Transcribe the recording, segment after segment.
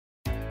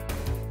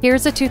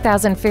Here's a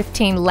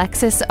 2015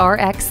 Lexus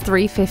RX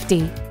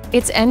 350.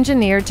 It's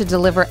engineered to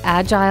deliver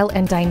agile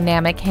and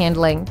dynamic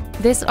handling.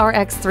 This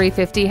RX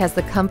 350 has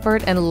the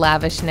comfort and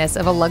lavishness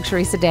of a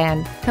luxury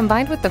sedan,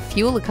 combined with the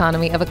fuel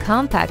economy of a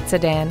compact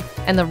sedan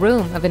and the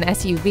room of an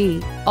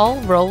SUV, all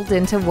rolled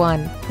into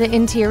one. The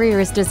interior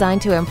is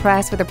designed to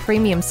impress with a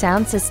premium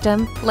sound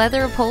system,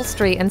 leather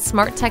upholstery, and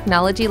smart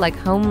technology like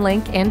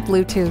HomeLink and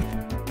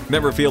Bluetooth.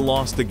 Never feel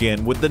lost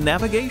again with the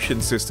navigation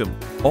system.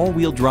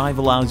 All-wheel drive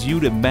allows you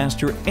to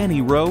master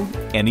any road,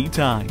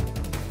 anytime.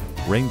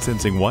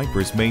 Rain-sensing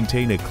wipers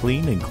maintain a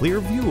clean and clear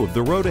view of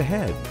the road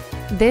ahead.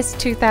 This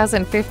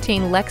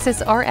 2015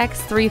 Lexus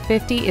RX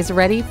 350 is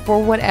ready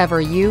for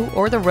whatever you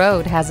or the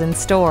road has in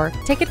store.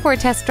 Take it for a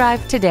test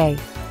drive today.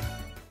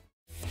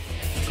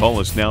 Call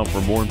us now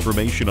for more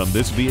information on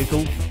this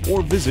vehicle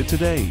or visit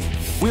today.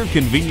 We're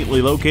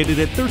conveniently located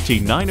at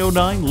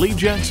 13909 Lee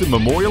Jackson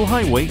Memorial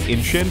Highway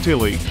in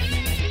Chantilly.